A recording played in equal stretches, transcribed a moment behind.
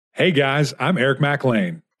Hey guys, I'm Eric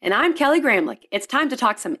McLean. And I'm Kelly Gramlich. It's time to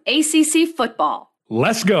talk some ACC football.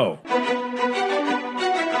 Let's go.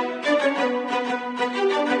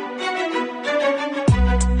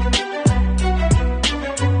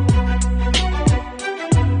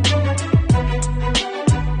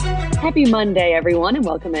 Happy Monday, everyone, and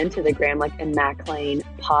welcome into the Gramlich and McLean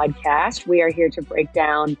podcast. We are here to break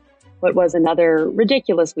down what was another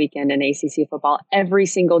ridiculous weekend in ACC football. Every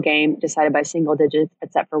single game decided by single digits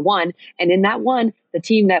except for one. And in that one, the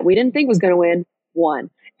team that we didn't think was going to win won.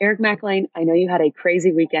 Eric McLean, I know you had a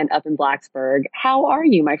crazy weekend up in Blacksburg. How are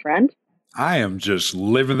you, my friend? I am just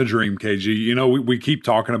living the dream, KG. You know, we keep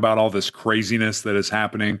talking about all this craziness that is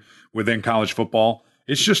happening within college football.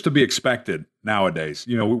 It's just to be expected nowadays.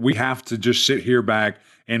 You know, we have to just sit here back,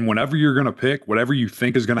 and whenever you're going to pick, whatever you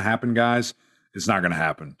think is going to happen, guys, it's not going to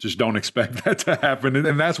happen. Just don't expect that to happen.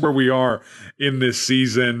 And that's where we are in this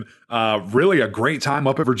season. Really a great time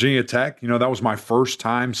up at Virginia Tech. You know, that was my first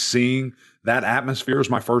time seeing that atmosphere. It was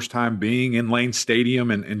my first time being in Lane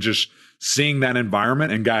Stadium and just seeing that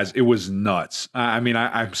environment. And guys, it was nuts.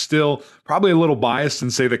 I'm still probably a little biased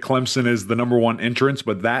and say that Clemson is the number one entrance,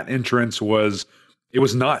 but that entrance was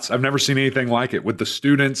nuts. I've never seen anything like it with the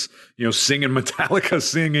students, you know, singing Metallica,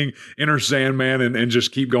 singing Enter Sandman, and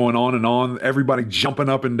just keep going on and on. Everybody jumping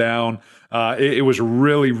up and down. It was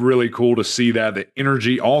really, really cool to see that. The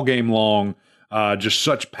energy all game long, just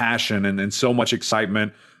such passion and so much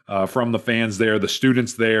excitement from the fans there. The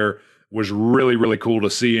students there was really, really cool to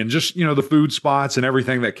see. And just, you know, the food spots and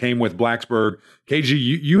everything that came with Blacksburg. KG,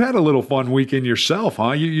 you had a little fun weekend yourself,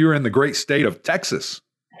 huh? You were in the great state of Texas.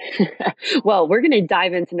 Well, we're going to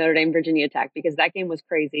dive into Notre Dame, Virginia Tech, because that game was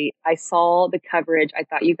crazy. I saw the coverage. I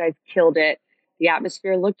thought you guys killed it. The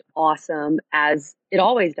atmosphere looked awesome, as it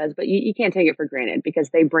always does, but you can't take it for granted because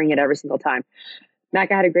they bring it every single time.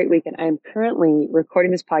 Mac, I had a great weekend. I am currently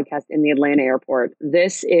recording this podcast in the Atlanta airport.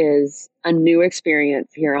 This is a new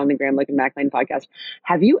experience here on the Gramlich and McLean podcast.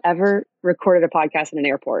 Have you ever recorded a podcast in an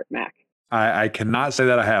airport, Mac? I cannot say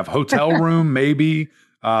that I have. Hotel room, maybe.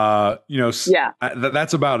 Yeah.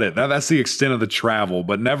 That's about it. That's the extent of the travel,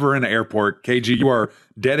 but never in an airport. KG, you are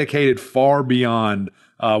dedicated far beyond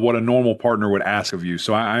what a normal partner would ask of you.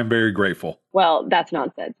 So I'm very grateful. Well, that's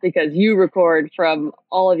nonsense because you record from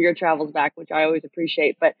all of your travels back, which I always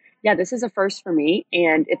appreciate. But yeah, this is a first for me,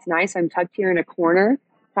 and it's nice. I'm tucked here in a corner,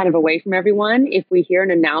 kind of away from everyone. If we hear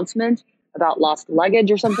an announcement about lost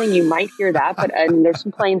luggage or something, you might hear that. But there's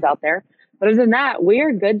some planes out there. But other than that, we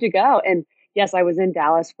are good to go. And yes, I was in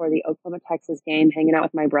Dallas for the Oklahoma, Texas game, hanging out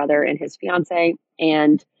with my brother and his fiance.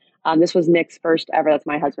 And this was Nick's first ever, that's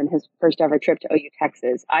my husband, his first ever trip to OU,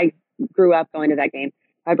 Texas. I grew up going to that game.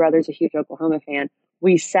 My brother's a huge Oklahoma fan.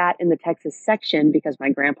 We sat in the Texas section because my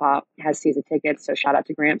grandpa has season tickets. So shout out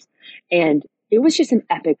to Gramps. And it was just an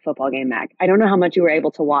epic football game, Mac. I don't know how much you were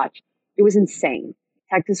able to watch. It was insane.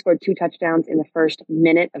 Texas scored 2 touchdowns in the first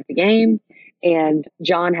minute of the game. And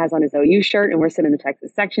John has on his OU shirt, and we're sitting in the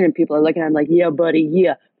Texas section, and people are looking at him like, yeah, buddy,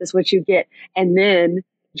 yeah, this is what you get. And then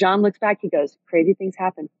John looks back, he goes, crazy things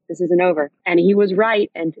happen. This isn't over. And he was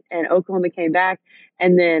right. And Oklahoma came back.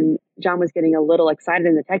 And then John was getting a little excited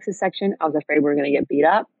in the Texas section. I was afraid we were going to get beat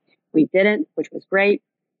up. We didn't, which was great.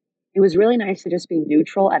 It was really nice to just be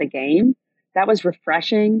neutral at a game. That was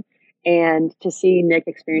refreshing. And to see Nick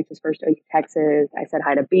experience his first OU Texas, I said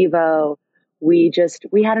hi to Bevo. We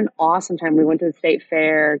had an awesome time. We went to the state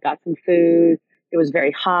fair, got some food. It was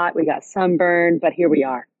very hot. We got sunburned, but here we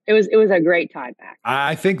are. It was a great time back.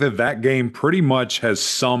 I think that game pretty much has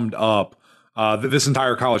summed up this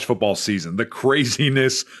entire college football season. The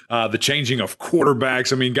craziness, the changing of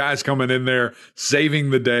quarterbacks. I mean, guys coming in there, saving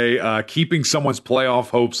the day, keeping someone's playoff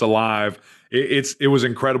hopes alive. It was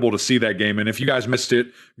incredible to see that game. And if you guys missed it,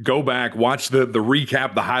 go back, watch the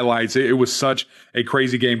recap, the highlights. It was such a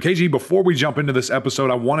crazy game. KG, before we jump into this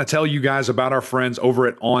episode, I want to tell you guys about our friends over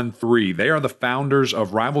at On3. They are the founders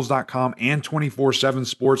of Rivals.com and 24/7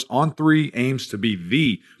 Sports. On3 aims to be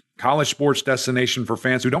the college sports destination for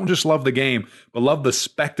fans who don't just love the game, but love the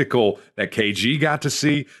spectacle that KG got to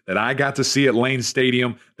see, that I got to see at Lane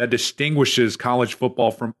Stadium, that distinguishes college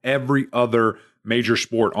football from every other major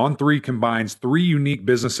sport. On3 combines 3 unique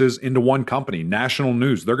businesses into one company, National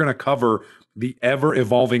News. They're going to cover the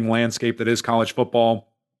ever-evolving landscape that is college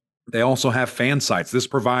football. They also have fan sites. This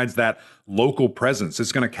provides that local presence.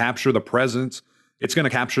 It's going to capture the presence. It's going to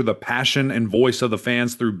capture the passion and voice of the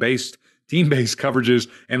fans through team-based coverages.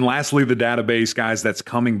 And lastly, the database, guys, that's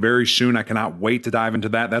coming very soon. I cannot wait to dive into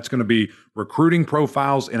that. That's going to be recruiting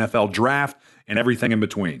profiles, NFL draft, and everything in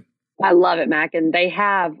between. I love it, Mac. And they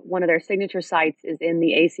have one of their signature sites is in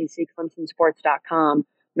the ACC, ClemsonSports.com,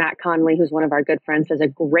 Matt Conley, who's one of our good friends, does a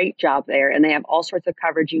great job there, and they have all sorts of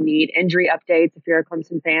coverage you need. Injury updates, if you're a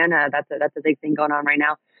Clemson fan, that's a big thing going on right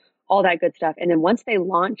now. All that good stuff. And then once they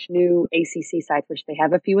launch new ACC sites, which they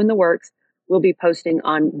have a few in the works, we'll be posting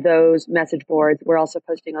on those message boards. We're also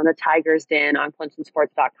posting on the Tigers Den on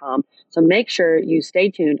ClemsonSports.com. So make sure you stay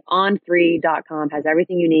tuned. On3.com has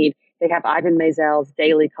everything you need. They have Ivan Mazel's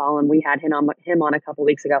daily column. We had him on a couple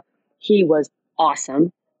weeks ago. He was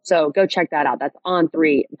awesome. So go check that out. That's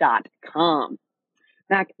on3.com.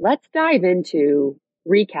 Mac, let's dive into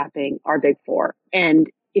recapping our Big Four. And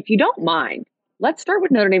if you don't mind, let's start with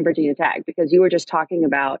Notre Dame, Virginia Tech, because you were just talking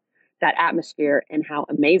about that atmosphere and how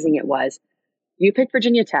amazing it was. You picked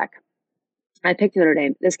Virginia Tech. I picked Notre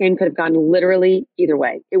Dame. This game could have gone literally either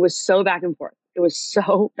way. It was so back and forth.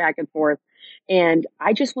 And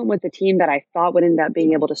I just went with the team that I thought would end up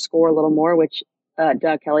being able to score a little more, which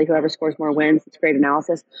Doug Kelly, whoever scores more wins. It's great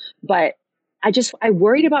analysis. But I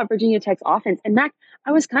worried about Virginia Tech's offense. And Mac,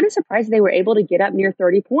 I was kind of surprised they were able to get up near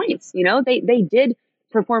 30 points. You know, they did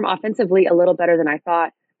perform offensively a little better than I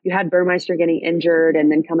thought. You had Burmeister getting injured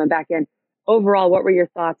and then coming back in. Overall, what were your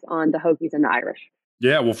thoughts on the Hokies and the Irish?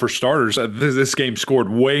 Yeah, well, for starters, this game scored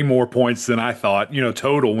way more points than I thought,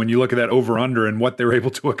 total. When you look at that over-under and what they were able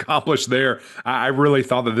to accomplish there, I really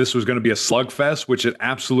thought that this was going to be a slugfest, which it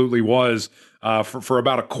absolutely was for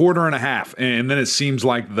about a quarter and a half. And then it seems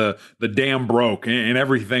like the dam broke and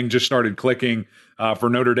everything just started clicking for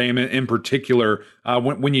Notre Dame in particular.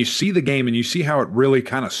 When you see the game and you see how it really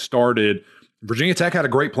kind of started, Virginia Tech had a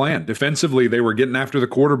great plan. Defensively, they were getting after the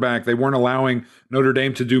quarterback. They weren't allowing Notre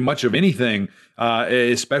Dame to do much of anything,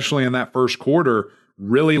 especially in that first quarter.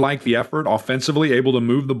 Really liked the effort. Offensively, able to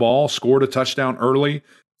move the ball, scored a touchdown early,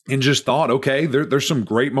 and just thought, okay, there's some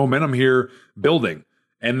great momentum here building.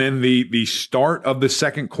 And then the start of the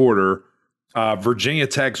second quarter, Virginia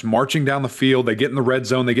Tech's marching down the field. They get in the red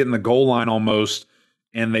zone. They get in the goal line almost,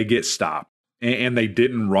 and they get stopped. And they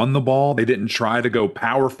didn't run the ball. They didn't try to go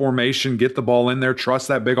power formation, get the ball in there, trust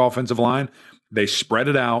that big offensive line. They spread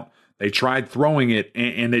it out. They tried throwing it,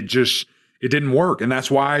 and it didn't work. And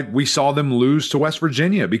that's why we saw them lose to West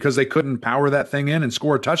Virginia, because they couldn't power that thing in and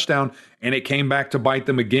score a touchdown, and it came back to bite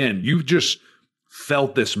them again. You just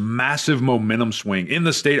felt this massive momentum swing in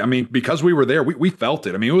the state. I mean, because we were there, we felt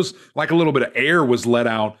it. I mean, it was like a little bit of air was let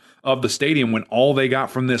out of the stadium when all they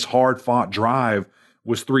got from this hard-fought drive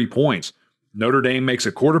was 3 points. Notre Dame makes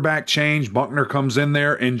a quarterback change. Buckner comes in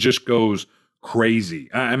there and just goes crazy.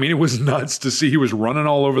 I mean, it was nuts to see. He was running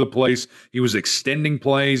all over the place. He was extending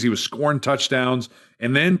plays. He was scoring touchdowns.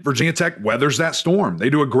 And then Virginia Tech weathers that storm. They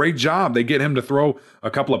do a great job. They get him to throw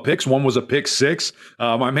a couple of picks. One was a pick six.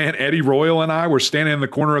 My man Eddie Royal and I were standing in the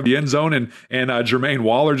corner of the end zone, and Jermaine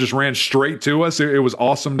Waller just ran straight to us. It was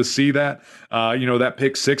awesome to see that, that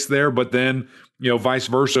pick six there. But then, vice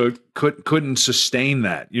versa, couldn't sustain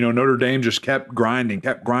that. Notre Dame just kept grinding.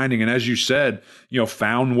 And as you said,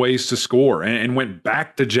 found ways to score and went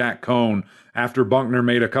back to Jack Cohn after Buckner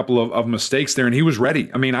made a couple of mistakes there, and he was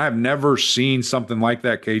ready. I mean, I've never seen something like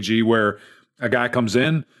that, KG, where a guy comes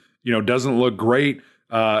in, doesn't look great,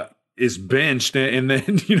 is benched, and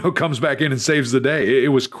then, comes back in and saves the day. It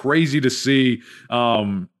was crazy to see.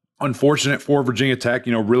 Unfortunate for Virginia Tech,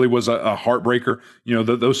 really was a heartbreaker.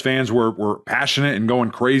 Those fans were passionate and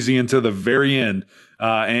going crazy into the very end,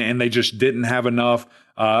 and they just didn't have enough.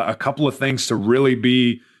 A couple of things to really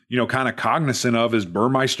be, kind of cognizant of is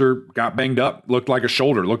Burmeister got banged up, looked like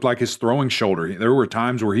his throwing shoulder. There were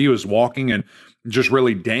times where he was walking and just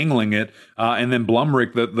really dangling it. And then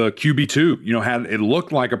Blumrick, the QB2, it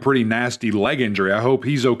looked like a pretty nasty leg injury. I hope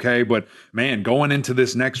he's okay. But man, going into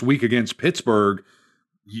this next week against Pittsburgh,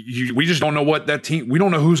 we just don't know what that team, we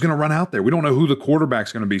don't know who's going to run out there. We don't know who the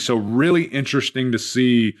quarterback's going to be. So really interesting to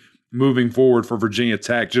see moving forward for Virginia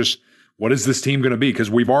Tech. Just what is this team going to be?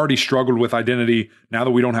 Because we've already struggled with identity. Now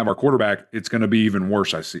that we don't have our quarterback, it's going to be even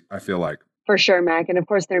worse, I feel like. For sure, Mac. And of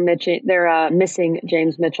course, they're missing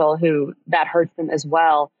James Mitchell, who that hurts them as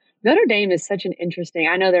well. Notre Dame is such an interesting,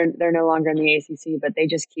 I know they're no longer in the ACC, but they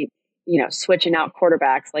just keep, switching out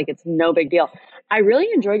quarterbacks like it's no big deal. I really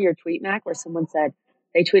enjoyed your tweet, Mac, where someone said,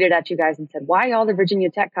 they tweeted at you guys and said, why all the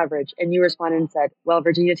Virginia Tech coverage? And you responded and said, well,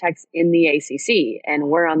 Virginia Tech's in the ACC and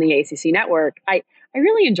we're on the ACC network. I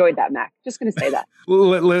really enjoyed that, Mac. Just going to say that.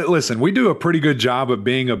 Listen, we do a pretty good job of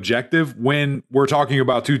being objective when we're talking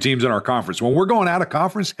about two teams in our conference. When we're going out of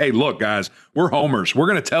conference, hey, look, guys, we're homers. We're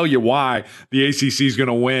going to tell you why the ACC is going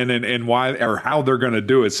to win and why or how they're going to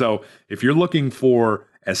do it. So if you're looking for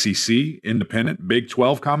SEC, independent, Big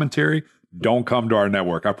 12 commentary, don't come to our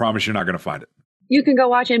network. I promise you're not going to find it. You can go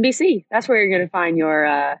watch NBC. That's where you're going to find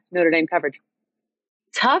your Notre Dame coverage.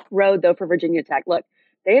 Tough road, though, for Virginia Tech. Look,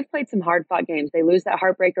 they have played some hard-fought games. They lose that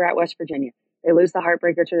heartbreaker at West Virginia. They lose the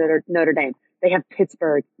heartbreaker to Notre Dame. They have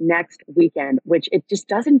Pittsburgh next weekend, which it just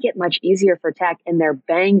doesn't get much easier for Tech, and they're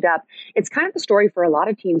banged up. It's kind of the story for a lot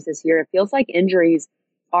of teams this year. It feels like injuries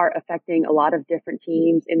are affecting a lot of different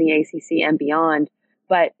teams in the ACC and beyond,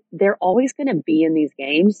 but they're always going to be in these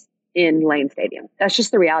games in Lane Stadium. That's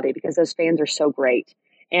just the reality because those fans are so great.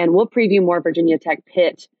 And we'll preview more Virginia Tech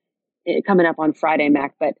Pitt coming up on Friday,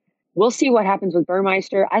 Mac, but we'll see what happens with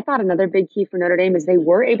Burmeister. I thought another big key for Notre Dame is they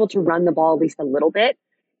were able to run the ball at least a little bit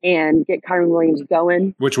and get Kyron Williams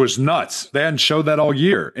going. Which was nuts. They hadn't showed that all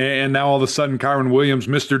year. And now all of a sudden, Kyron Williams,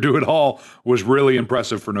 Mr. Do-It-All, was really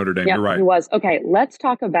impressive for Notre Dame. Yep, You're right. He was. Okay, let's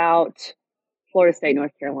talk about Florida State,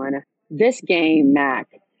 North Carolina. This game, Mac,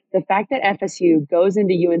 the fact that FSU goes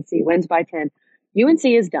into UNC, wins by 10, UNC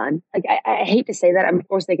is done. Like I hate to say that. Of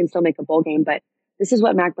course, they can still make a bowl game, but this is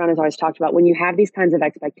what Mac Brown has always talked about. When you have these kinds of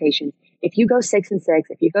expectations, if you go 6-6,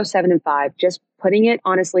 if you go 7-5, just putting it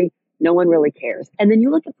honestly, no one really cares. And then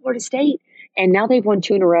you look at Florida State, and now they've won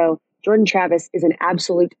 2 in a row. Jordan Travis is an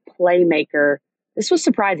absolute playmaker. This was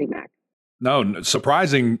surprising, Mac. No,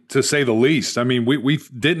 surprising to say the least. I mean, we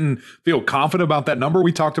didn't feel confident about that number.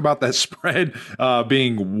 We talked about that spread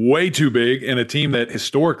being way too big in a team that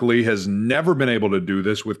historically has never been able to do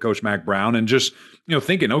this with Coach Mac Brown, and just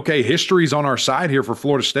thinking, okay, history's on our side here for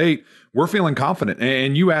Florida State. We're feeling confident.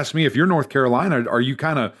 And you asked me, if you're North Carolina, are you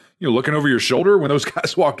kind of looking over your shoulder when those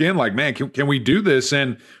guys walk in, like, man, can we do this?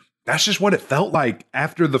 And that's just what it felt like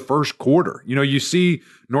after the first quarter. You see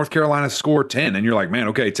North Carolina score 10 and you're like, man,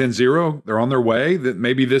 okay, 10-0, they're on their way. That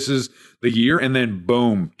maybe this is the year. And then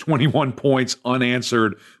boom, 21 points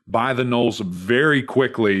unanswered by the Noles very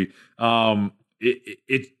quickly. I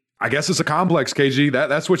guess it's a complex, KG.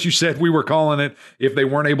 That's what you said we were calling it if they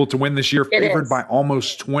weren't able to win this year, favored by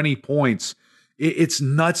almost 20 points. It's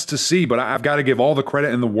nuts to see, but I've got to give all the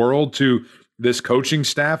credit in the world to this coaching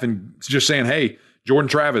staff and just saying, hey, Jordan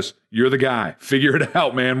Travis, you're the guy. Figure it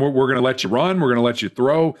out, man. We're going to let you run. We're going to let you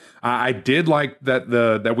throw. I did like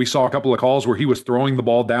that we saw a couple of calls where he was throwing the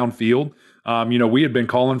ball downfield. We had been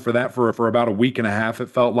calling for that for about a week and a half. It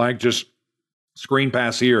felt like just screen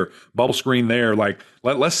pass here, bubble screen there. Like,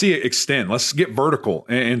 let's see it extend. Let's get vertical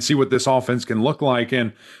and see what this offense can look like.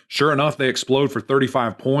 And sure enough, they explode for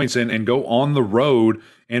 35 points and go on the road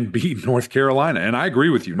and beat North Carolina. And I agree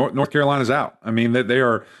with you. North Carolina's out. I mean, that they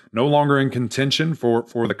are no longer in contention for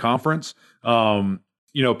the conference.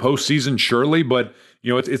 Postseason surely, but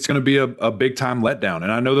it's going to be a big time letdown.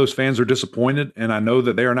 And I know those fans are disappointed, and I know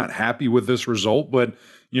that they are not happy with this result, but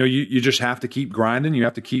you just have to keep grinding. You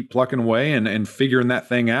have to keep plucking away and figuring that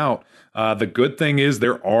thing out. The good thing is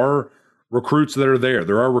there are recruits that are there.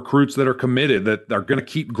 There are recruits that are committed that are going to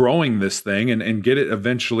keep growing this thing and get it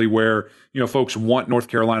eventually where, folks want North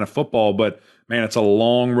Carolina football, but man, it's a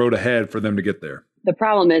long road ahead for them to get there. The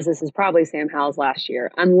problem is this is probably Sam Howell's last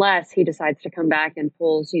year, unless he decides to come back and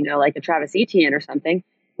pulls, like a Travis Etienne or something.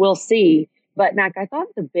 We'll see. But, Mac, I thought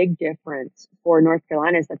the big difference for North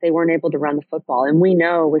Carolina is that they weren't able to run the football. And we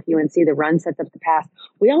know with UNC, the run sets up the pass.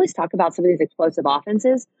 We always talk about some of these explosive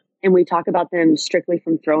offenses, and we talk about them strictly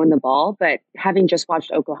from throwing the ball. But having just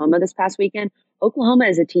watched Oklahoma this past weekend, Oklahoma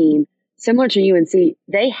is a team similar to UNC.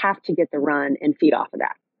 They have to get the run and feed off of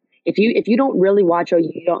that. If you don't really watch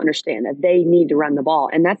OU, you don't understand that they need to run the ball.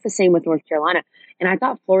 And that's the same with North Carolina. And I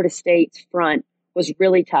thought Florida State's front was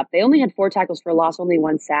really tough. They only had 4 tackles for loss, only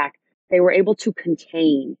 1 sack. They were able to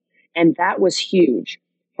contain, and that was huge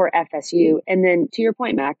for FSU. And then to your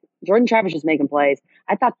point, Mac, Jordan Travis is making plays.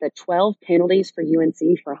 I thought the 12 penalties for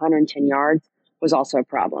UNC for 110 yards was also a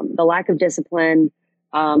problem. The lack of discipline.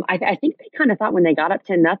 I think they kind of thought when they got up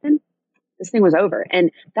 10-0, this thing was over.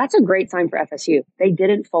 And that's a great sign for FSU. They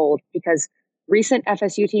didn't fold because recent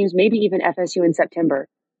FSU teams, maybe even FSU in September,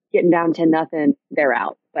 getting down 10-0, they're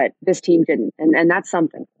out. But this team didn't. And that's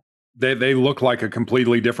something. They look like a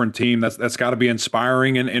completely different team. That's got to be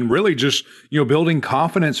inspiring and really just building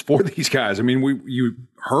confidence for these guys. I mean, you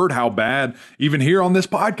heard how bad even here on this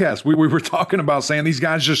podcast we were talking about saying these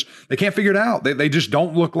guys they can't figure it out. They just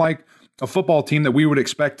don't look like a football team that we would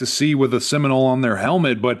expect to see with a Seminole on their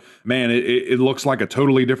helmet. But man, it looks like a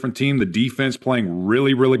totally different team. The defense playing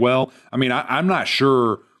really, really well. I mean, I'm not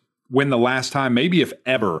sure when the last time, maybe if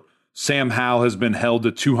ever, Sam Howell has been held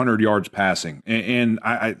to 200 yards passing, and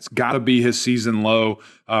it's got to be his season low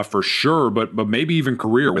for sure, but maybe even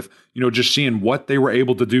career with, just seeing what they were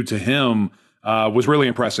able to do to him was really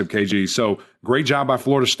impressive, KG. So great job by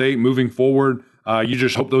Florida State moving forward. You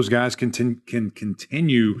just hope those guys can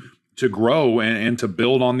continue to grow and to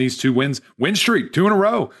build on these 2 win streak, 2 in a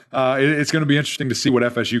row. It's going to be interesting to see what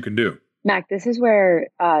FSU can do. Mac, this is where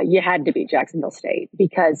you had to beat Jacksonville State,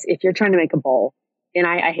 because if you're trying to make a bowl, and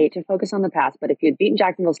I hate to focus on the past, but if you'd beaten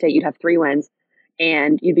Jacksonville State, you'd have 3 wins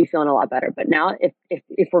and you'd be feeling a lot better. But now,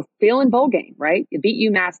 if we're feeling bowl game, right? You beat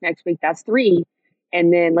UMass next week, that's 3.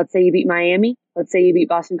 And then let's say you beat Miami, let's say you beat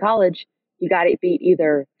Boston College, you got to beat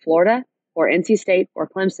either Florida or NC State or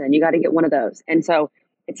Clemson. You got to get one of those. And so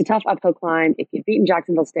it's a tough uphill climb. If you've beaten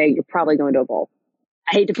Jacksonville State, you're probably going to a bowl.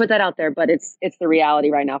 I hate to put that out there, but it's the reality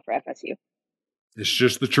right now for FSU. It's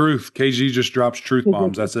just the truth. KG just drops truth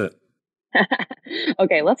bombs. That's it.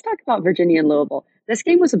 Okay, let's talk about Virginia and Louisville. This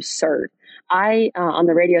game was absurd. I on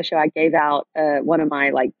the radio show, I gave out one of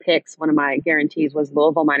my picks. One of my guarantees was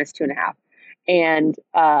Louisville -2.5, and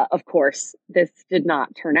of course, this did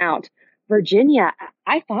not turn out. Virginia,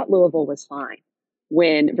 I thought Louisville was fine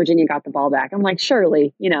when Virginia got the ball back. I'm like,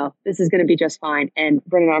 surely, this is going to be just fine. And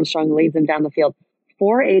Brennan Armstrong leads them down the field.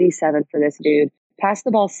 487 for this dude. Passed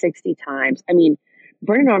the ball 60 times. I mean,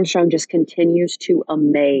 Brennan Armstrong just continues to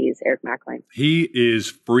amaze Eric McLean. He is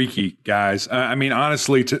freaky, guys. I mean,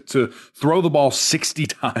 honestly, to throw the ball 60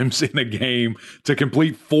 times in a game, to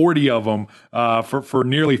complete 40 of them for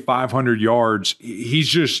nearly 500 yards, he's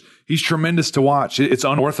tremendous to watch. It's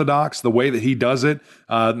unorthodox the way that he does it.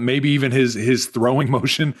 Maybe even his throwing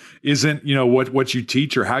motion isn't, what you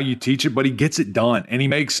teach or how you teach it, but he gets it done and he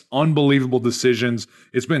makes unbelievable decisions.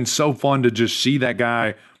 It's been so fun to just see that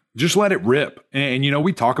guy just let it rip. And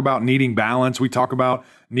we talk about needing balance. We talk about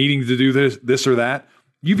needing to do this or that.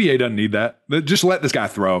 UVA doesn't need that. Just let this guy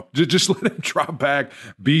throw. Just let him drop back,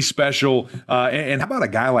 be special. And how about a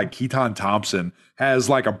guy like Keaton Thompson has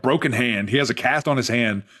like a broken hand. He has a cast on his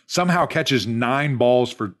hand, somehow catches 9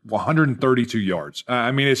 balls for 132 yards.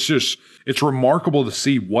 I mean, it's remarkable to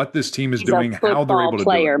see what this team is doing, how they're able to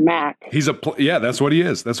do it. Mac. He's yeah, that's what he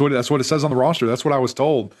is. That's what it says on the roster. That's what I was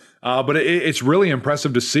told. But it's really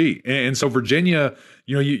impressive to see. And so Virginia,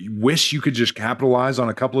 you wish you could just capitalize on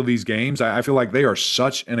a couple of these games. I feel like they are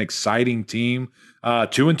such an exciting team.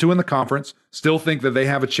 2-2 in the conference. Still think that they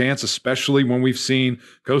have a chance, especially when we've seen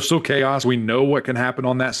Coastal Chaos. We know what can happen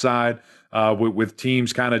on that side with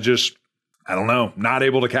teams kind of just, I don't know, not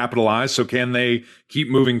able to capitalize. So can they keep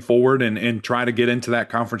moving forward and try to get into that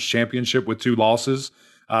conference championship with 2 losses?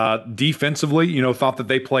 Defensively, thought that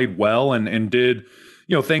they played well and did,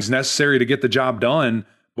 things necessary to get the job done.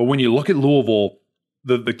 But when you look at Louisville,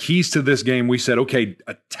 the keys to this game, we said, okay,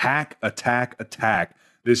 attack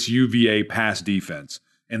this UVA pass defense.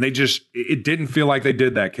 And it didn't feel like they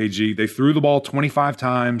did that, KG. They threw the ball 25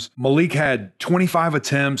 times. Malik had 25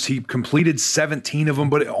 attempts. He completed 17 of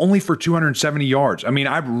them, but only for 270 yards. I mean,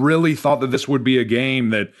 I really thought that this would be a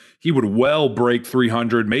game that he would well break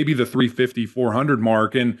 300, maybe the 350, 400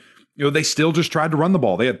 mark. And, they still just tried to run the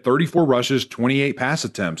ball. They had 34 rushes, 28 pass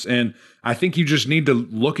attempts. And I think you just need to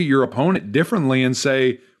look at your opponent differently and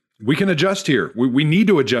say, we can adjust here. We need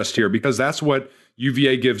to adjust here because that's what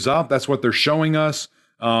UVA gives up. That's what they're showing us.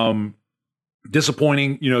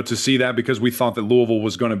 Disappointing, to see that because we thought that Louisville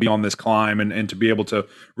was going to be on this climb and to be able to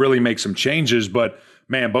really make some changes. But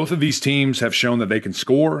man, both of these teams have shown that they can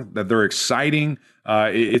score, that they're exciting.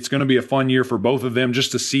 It's going to be a fun year for both of them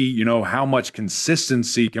just to see, how much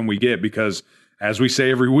consistency can we get because as we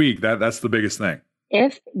say every week, that's the biggest thing.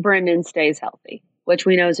 If Brendan stays healthy, which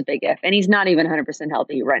we know is a big if, and he's not even 100%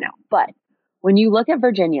 healthy right now. But when you look at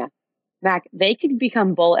Virginia, Mac, they could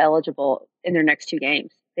become bowl eligible in their next 2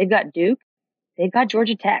 games. They've got Duke, they've got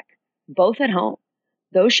Georgia Tech, both at home.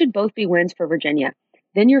 Those should both be wins for Virginia.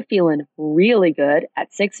 Then you're feeling really good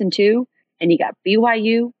at 6-2, and you got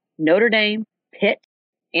BYU, Notre Dame, Pitt,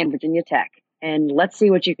 and Virginia Tech. And let's see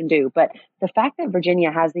what you can do. But the fact that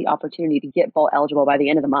Virginia has the opportunity to get bowl eligible by the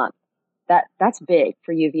end of the month, that's big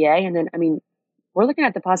for UVA. And then, I mean, we're looking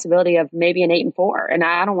at the possibility of maybe an 8-4. And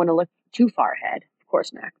I don't want to look too far ahead, of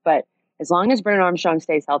course, Mac. But as long as Brennan Armstrong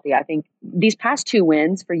stays healthy, I think these past 2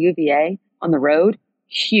 wins for UVA on the road,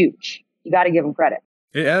 huge. You got to give them credit.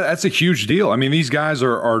 Yeah, that's a huge deal. I mean, these guys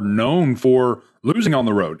are known for losing on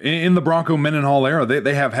the road. In the Bronco Mendenhall era,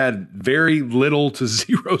 they have had very little to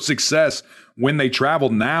zero success when they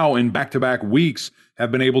traveled. Now in back-to-back weeks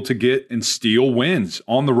have been able to get and steal wins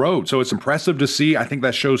on the road. So it's impressive to see. I think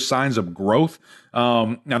that shows signs of growth.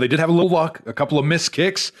 Now they did have a little luck, a couple of missed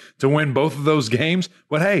kicks to win both of those games,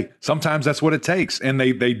 but hey, sometimes that's what it takes. And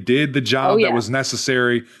they did the job that was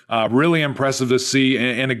necessary. Really impressive to see.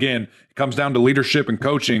 And again, it comes down to leadership and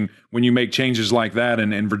coaching when you make changes like that,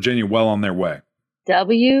 and Virginia well on their way.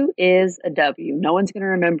 W is a W. No one's going to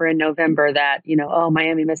remember in November that,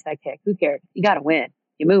 Miami missed that kick. Who cares? You got to win.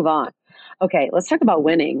 You move on. Okay, let's talk about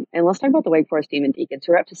winning, and let's talk about the Wake Forest Demon Deacons,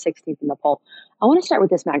 who are up to 16th in the poll. I want to start with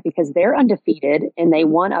this, Mac, because they're undefeated, and they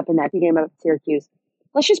won up in that game of Syracuse.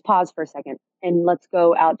 Let's just pause for a second, and let's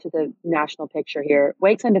go out to the national picture here.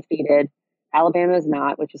 Wake's undefeated. Alabama is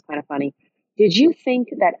not, which is kind of funny. Did you think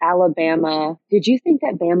that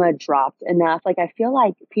Bama dropped enough? Like, I feel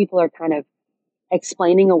like people are kind of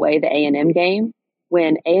explaining away the A&M game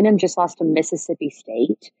when A&M just lost to Mississippi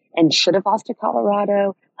State and should have lost to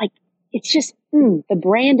Colorado. Like, it's just, the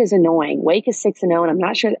brand is annoying. Wake is 6-0, and I'm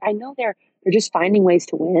not sure. I know they're just finding ways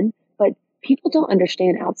to win, but people don't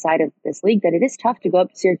understand outside of this league that it is tough to go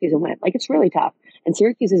up to Syracuse and win. Like, it's really tough. And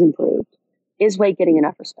Syracuse has improved. Is Wake getting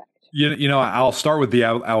enough respect? You know, I'll start with the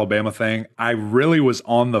Alabama thing. I really was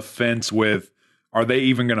on the fence with, are they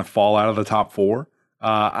even going to fall out of the top 4?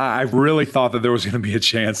 I really thought that there was going to be a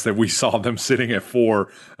chance that we saw them sitting at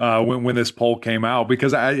 4 when this poll came out,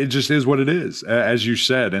 because it just is what it is, as you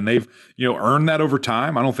said, and they've earned that over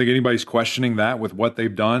time. I don't think anybody's questioning that with what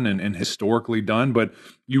they've done and historically done, but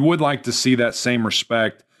you would like to see that same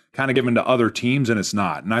respect kind of given to other teams, and it's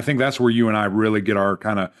not. And I think that's where you and I really get our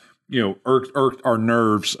kind of irked our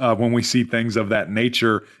nerves when we see things of that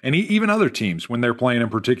nature, and even other teams when they're playing in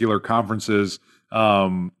particular conferences.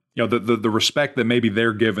 The respect that maybe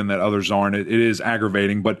they're given that others aren't, it is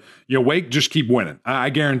aggravating. But Wake just keep winning. I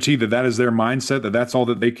guarantee that is their mindset. That's all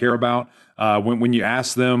that they care about. When you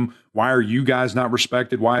ask them, why are you guys not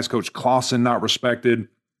respected? Why is Coach Clawson not respected?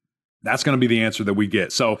 That's going to be the answer that we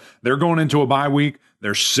get. So they're going into a bye week.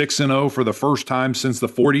 They're 6-0 for the first time since the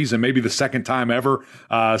 40s, and maybe the second time ever.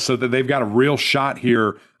 So that they've got a real shot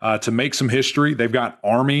here to make some history. They've got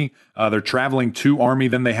Army. They're traveling to Army.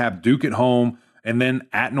 Then they have Duke at home, and then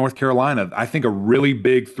at North Carolina. I think a really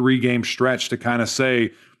big 3-game stretch to kind of say,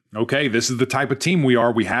 okay, this is the type of team we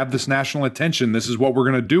are. We have this national attention. This is what we're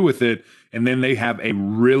going to do with it. And then they have a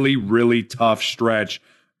really, really tough stretch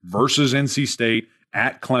versus NC State,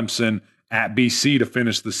 at Clemson, at BC to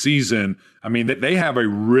finish the season. I mean, they have a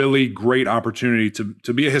really great opportunity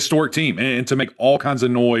to be a historic team and to make all kinds of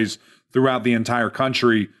noise throughout the entire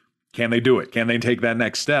country. Can they do it? Can they take that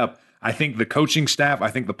next step? I think the coaching staff, I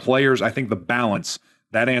think the players, I think the balance,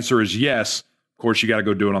 that answer is yes. Of course, you got to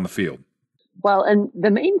go do it on the field. Well, and the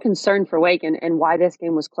main concern for Wake and why this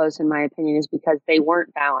game was close, in my opinion, is because they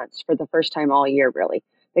weren't balanced for the first time all year, really.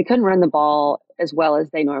 They couldn't run the ball as well as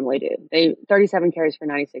they normally do. They 37 carries for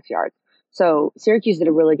 96 yards. So Syracuse did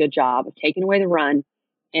a really good job of taking away the run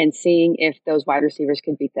and seeing if those wide receivers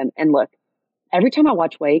could beat them. And look, every time I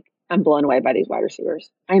watch Wake, I'm blown away by these wide receivers.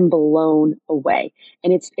 I'm blown away.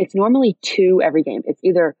 And it's normally 2 every game. It's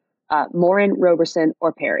either Morin, Roberson,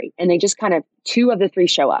 or Perry. And they just kind of 2 of the 3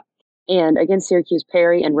 show up. And against Syracuse,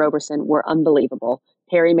 Perry and Roberson were unbelievable.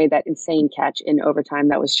 Perry made that insane catch in overtime.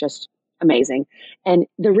 That was just amazing. And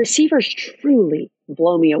the receivers truly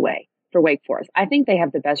blow me away for Wake Forest. I think they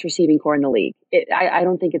have the best receiving core in the league. I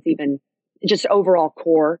don't think it's even just overall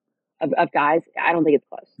core of guys. I don't think it's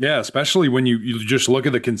close. Yeah, especially when you just look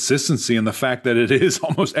at the consistency and the fact that it is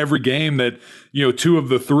almost every game that 2 of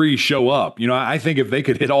the 3 show up. I think if they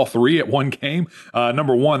could hit all 3 at one game,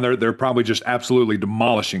 number one, they're probably just absolutely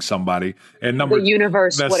demolishing somebody, and the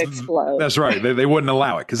universe would explode. That's right. They wouldn't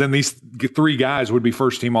allow it, because then these 3 guys would be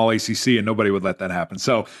first team All ACC, and nobody would let that happen.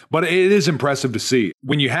 So, but it is impressive to see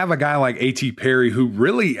when you have a guy like A.T. Perry, who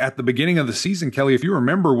really at the beginning of the season, Kelly, if you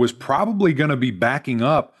remember, was probably going to be backing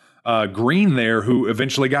up Green there, who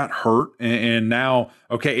eventually got hurt, and now,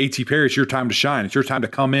 okay, A.T. Perry, it's your time to shine. It's your time to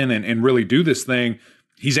come in and really do this thing.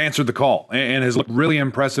 He's answered the call and has looked really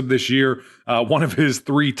impressive this year. One of his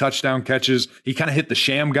 3 touchdown catches, he kind of hit the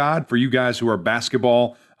sham god for you guys who are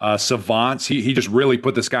basketball savants. He just really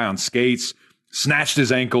put this guy on skates, snatched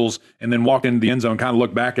his ankles, and then walked into the end zone, kind of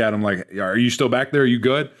looked back at him like, are you still back there? Are you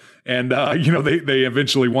good? And, they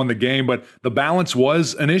eventually won the game, but the balance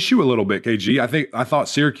was an issue a little bit, KG. I thought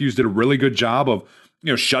Syracuse did a really good job of,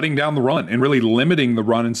 shutting down the run and really limiting the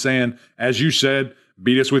run and saying, as you said,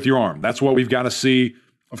 beat us with your arm. That's what we've got to see.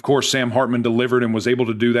 Of course, Sam Hartman delivered and was able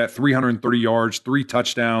to do that. 330 yards, 3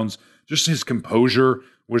 touchdowns. Just his composure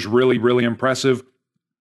was really, really impressive.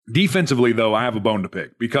 Defensively, though, I have a bone to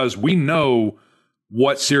pick, because we know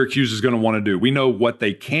what Syracuse is going to want to do. We know what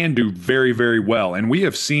they can do very, very well. And we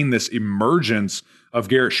have seen this emergence of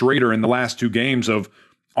Garrett Schrader in the last 2 games of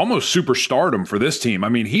almost superstardom for this team. I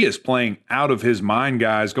mean, he is playing out of his mind,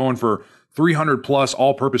 guys, going for 300-plus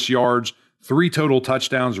all-purpose yards, 3 total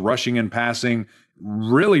touchdowns, rushing and passing.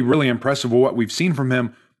 Really, really impressive with what we've seen from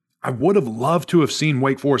him. I would have loved to have seen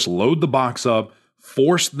Wake Forest load the box up,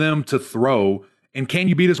 force them to throw, and can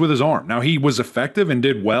you beat us with his arm? Now, he was effective and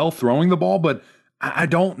did well throwing the ball, but I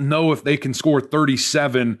don't know if they can score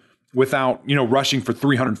 37 without, rushing for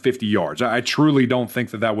 350 yards. I truly don't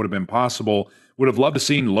think that would have been possible. Would have loved to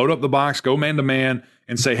see load up the box, go man to man,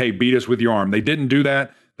 and say, hey, beat us with your arm. They didn't do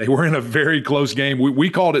that. They were in a very close game. We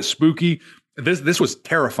called it spooky. This was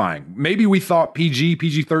terrifying. Maybe we thought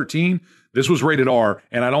PG-13. This was rated R,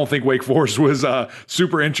 and I don't think Wake Forest was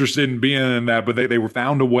super interested in being in that, but they were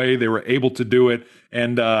found a way. They were able to do it.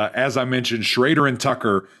 And as I mentioned, Schrader and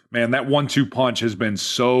Tucker, man, that 1-2 punch has been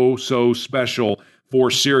so special for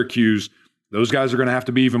Syracuse. Those guys are going to have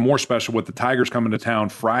to be even more special with the Tigers coming to town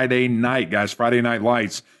Friday night, guys. Friday Night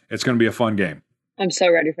Lights. It's going to be a fun game. I'm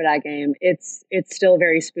so ready for that game. It's still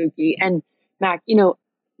very spooky. And Mac,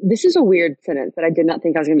 this is a weird sentence that I did not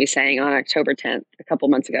think I was going to be saying on October 10th, a couple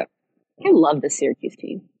months ago. I love the Syracuse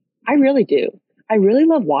team. I really do. I really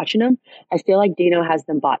love watching them. I feel like Dino has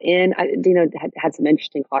them bought in. Dino had some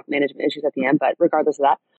interesting clock management issues at the end, but regardless of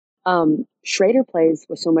that, Schrader plays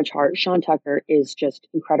with so much heart. Sean Tucker is just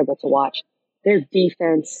incredible to watch. Their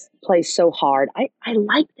defense plays so hard. I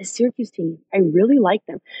like the Syracuse team. I really like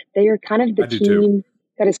them. They are kind of the team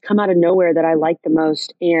that has come out of nowhere that I like the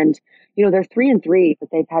most. And, they're 3-3, but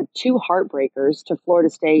they've had 2 heartbreakers to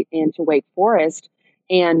Florida State and to Wake Forest.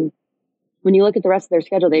 And when you look at the rest of their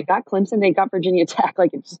schedule, they've got Clemson, they've got Virginia Tech.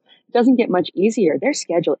 Like, it just doesn't get much easier. Their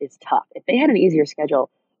schedule is tough. If they had an easier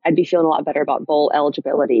schedule, I'd be feeling a lot better about bowl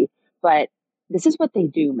eligibility. But this is what they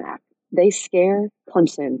do, Mac. They scare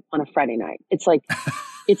Clemson on a Friday night. It's like,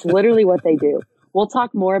 it's literally what they do. We'll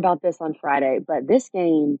talk more about this on Friday, but this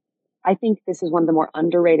game, I think this is one of the more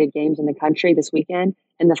underrated games in the country this weekend.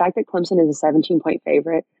 And the fact that Clemson is a 17-point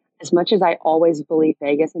favorite, as much as I always believe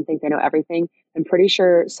Vegas and think they know everything, I'm pretty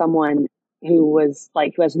sure someone who has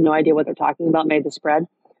no idea what they're talking about made the spread.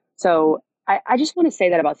 So I just want to say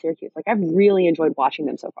that about Syracuse. Like, I've really enjoyed watching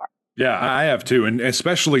them so far. Yeah, I have too. And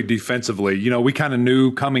especially defensively, we kind of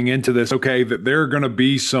knew coming into this, okay, that there are going to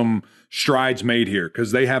be some strides made here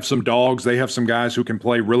because they have some dogs. They have some guys who can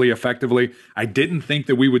play really effectively. I didn't think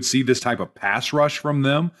that we would see this type of pass rush from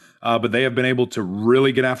them, but they have been able to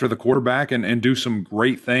really get after the quarterback and do some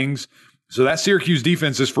great things. So that Syracuse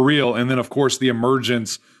defense is for real. And then, of course, the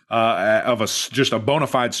emergence of just a bona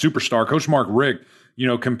fide superstar. Coach Mark Richt,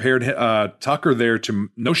 compared Tucker there to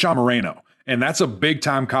Noshawn Moreno. And that's a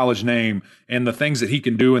big-time college name. And the things that he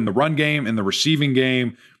can do in the run game, in the receiving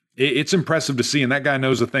game, it's impressive to see. And that guy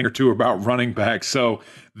knows a thing or two about running backs. So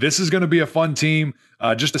this is going to be a fun team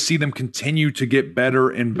just to see them continue to get better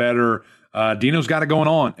and better. Dino's got it going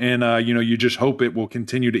on. And, you just hope it will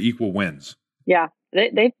continue to equal wins. Yeah,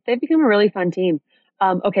 they've become a really fun team.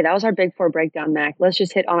 Okay, that was our Big Four breakdown, Mac. Let's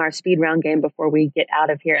just hit on our speed round game before we get out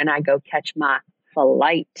of here and I go catch my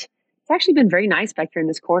flight. It's actually been very nice back here in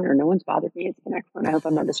this corner. No one's bothered me. It's been excellent. I hope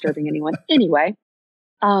I'm not disturbing anyone. Anyway,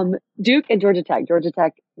 Duke and Georgia Tech. Georgia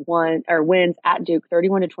Tech wins at Duke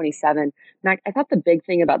 31-27. Mac, I thought the big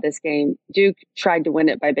thing about this game, Duke tried to win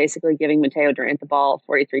it by basically giving Mateo Durant the ball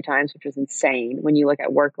 43 times, which was insane when you look at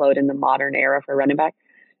workload in the modern era for running back.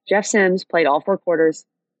 Jeff Sims played all 4 quarters.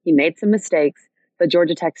 He made some mistakes, but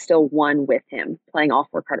Georgia Tech still won with him playing all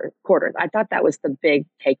 4 quarters. I thought that was the big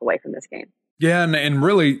takeaway from this game. Yeah, and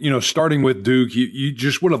really, starting with Duke, you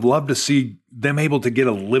just would have loved to see them able to get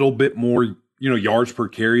a little bit more, yards per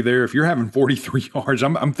carry there. If you're having 43 yards,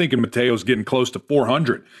 I'm thinking Mateo's getting close to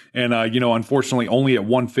 400. And, unfortunately, only at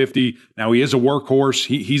 150. Now, he is a workhorse.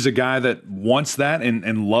 He's a guy that wants that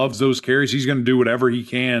and loves those carries. He's going to do whatever he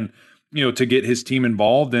can, to get his team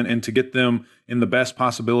involved and to get them in the best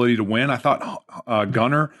possibility to win. I thought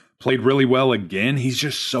Gunner played really well again. He's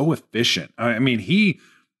just so efficient. I mean, he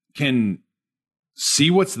can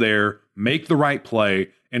see what's there, make the right play,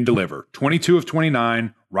 and deliver. 22 of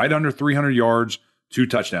 29, right under 300 yards, 2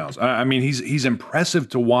 touchdowns. I mean, he's impressive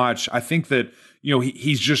to watch. I think that,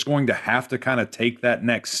 he's just going to have to kind of take that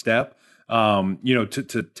next step,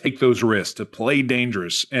 to take those risks, to play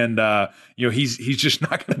dangerous. And, he's just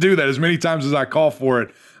not going to do that as many times as I call for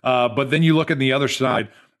it. But then you look at the other side.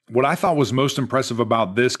 What I thought was most impressive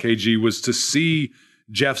about this, KG, was to see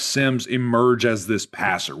Jeff Sims emerge as this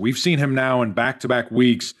passer. We've seen him now in back-to-back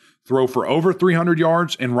weeks throw for over 300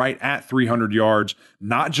 yards and right at 300 yards,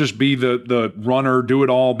 not just be the runner, do it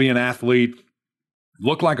all, be an athlete,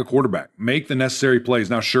 look like a quarterback, make the necessary plays.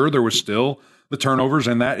 Now, sure, there was still the turnovers,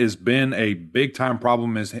 and that has been a big-time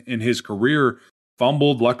problem in his career.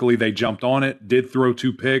 Fumbled. Luckily, they jumped on it, did throw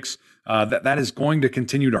 2 picks. That is going to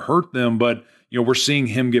continue to hurt them, but we're seeing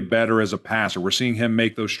him get better as a passer. We're seeing him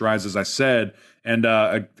make those strides, as I said. And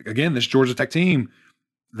again, this Georgia Tech team,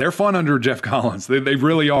 they're fun under Jeff Collins. They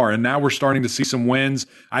really are. And now we're starting to see some wins.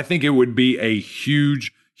 I think it would be a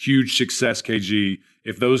huge, huge success, KG,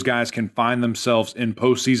 if those guys can find themselves in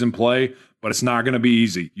postseason play. but it's not going to be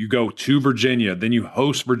easy. You go to Virginia, then you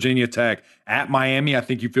host Virginia Tech at Miami. I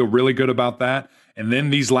think you feel really good about that. And then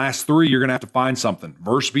these last three, you're going to have to find something.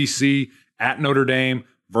 Versus BC, at Notre Dame,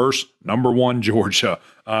 versus number 1 Georgia.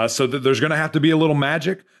 So there's going to have to be a little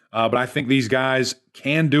magic, but I think these guys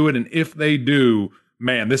can do it. And if they do,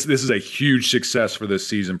 man, this is a huge success for this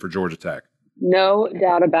season for Georgia Tech. No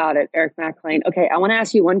doubt about it, Eric McLean. Okay, I want to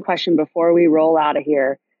ask you one question before we roll out of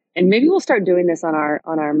here. And maybe we'll start doing this on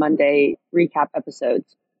our Monday recap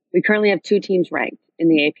episodes. We currently have 2 teams ranked in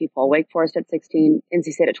the AP poll, Wake Forest at 16, NC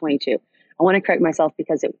State at 22. I want to correct myself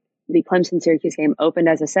because the Clemson-Syracuse game opened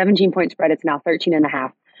as a 17-point spread. It's now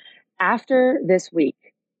 13.5. After this week,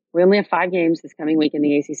 we only have 5 games this coming week in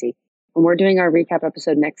the ACC. When we're doing our recap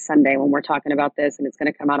episode next Sunday, when we're talking about this, and it's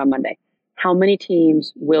going to come out on Monday, how many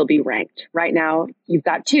teams will be ranked? Right now, you've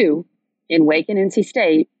got 2 in Wake and NC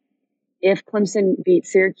State. If Clemson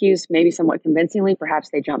beats Syracuse, maybe somewhat convincingly, perhaps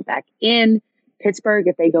they jump back in. Pittsburgh,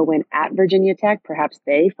 if they go win at Virginia Tech, perhaps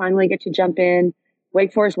they finally get to jump in.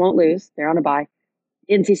 Wake Forest won't lose. They're on a bye.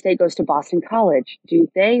 NC State goes to Boston College. Do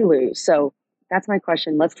they lose? So that's my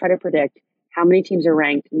question. Let's try to predict how many teams are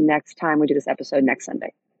ranked next time we do this episode next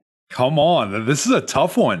Sunday. Come on. This is a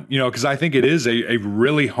tough one, because I think it is a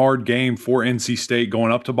really hard game for NC State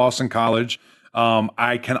going up to Boston College.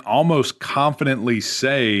 I can almost confidently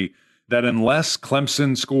say that unless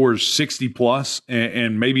Clemson scores 60 plus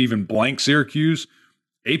and maybe even blank Syracuse,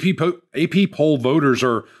 AP poll voters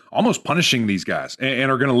are almost punishing these guys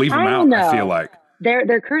and are going to leave them out, I feel like.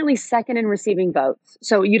 They're currently second in receiving votes.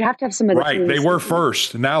 So you'd have to have some of the teams. They were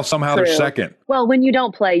first. Now somehow they're second. Well, when you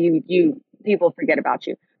don't play, you people forget about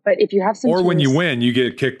you. But if you have some when you win, you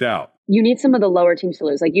get kicked out. You need some of the lower teams to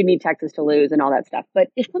lose. Like you need Texas to lose and all that stuff. But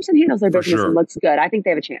if Clemson handles their business and looks good, I think they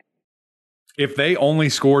have a chance. If they only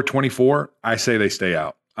score 24, I say they stay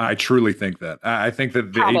out. I truly think that. I think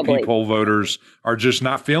that the AP poll voters are just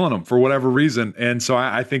not feeling them for whatever reason. And so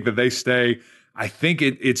I think that they stay. I think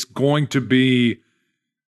it's going to be,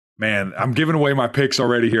 man, I'm giving away my picks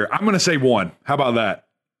already here. I'm going to say 1. How about that?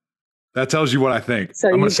 That tells you what I think. So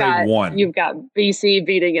I'm going to say 1. You've got BC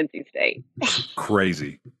beating NC State.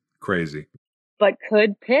 Crazy. But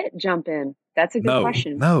could Pitt jump in? That's a good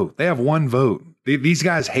question. No, they have 1 vote. These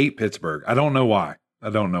guys hate Pittsburgh. I don't know why.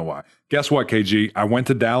 Guess what, KG? I went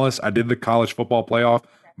to Dallas. I did the college football playoff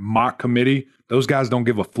mock committee. Those guys don't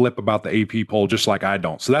give a flip about the AP poll, just like I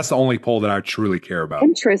don't. So that's the only poll that I truly care about.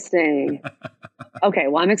 Interesting. Okay,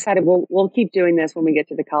 well, I'm excited. We'll keep doing this when we get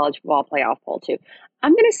to the college football playoff poll too.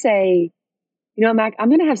 I'm going to say, Mac, I'm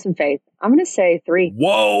going to have some faith. I'm going to say 3.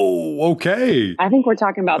 Whoa, okay. I think we're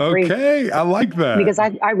talking about 3. Okay, I like that. Because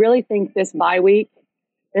I really think this bye week,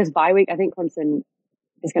 I think Clemson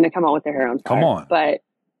is going to come out with their hair on fire. Come on. But,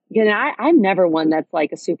 I'm never one that's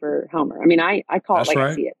like a super homer. I mean, I call it like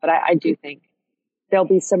I see it. But I do think there'll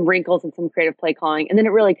be some wrinkles and some creative play calling. And then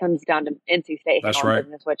it really comes down to NC State. That's right.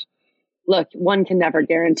 Business, which, look, one can never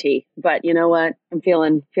guarantee. But you know what? I'm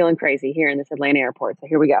feeling crazy here in this Atlanta airport. So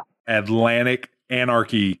here we go. Atlantic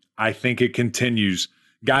anarchy. I think it continues.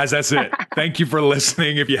 Guys, that's it. Thank you for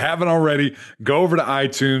listening. If you haven't already, go over to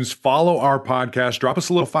iTunes, follow our podcast, drop us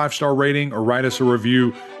a little 5-star rating or write us a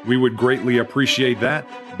review. We would greatly appreciate that.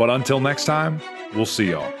 But until next time, we'll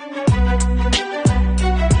see y'all.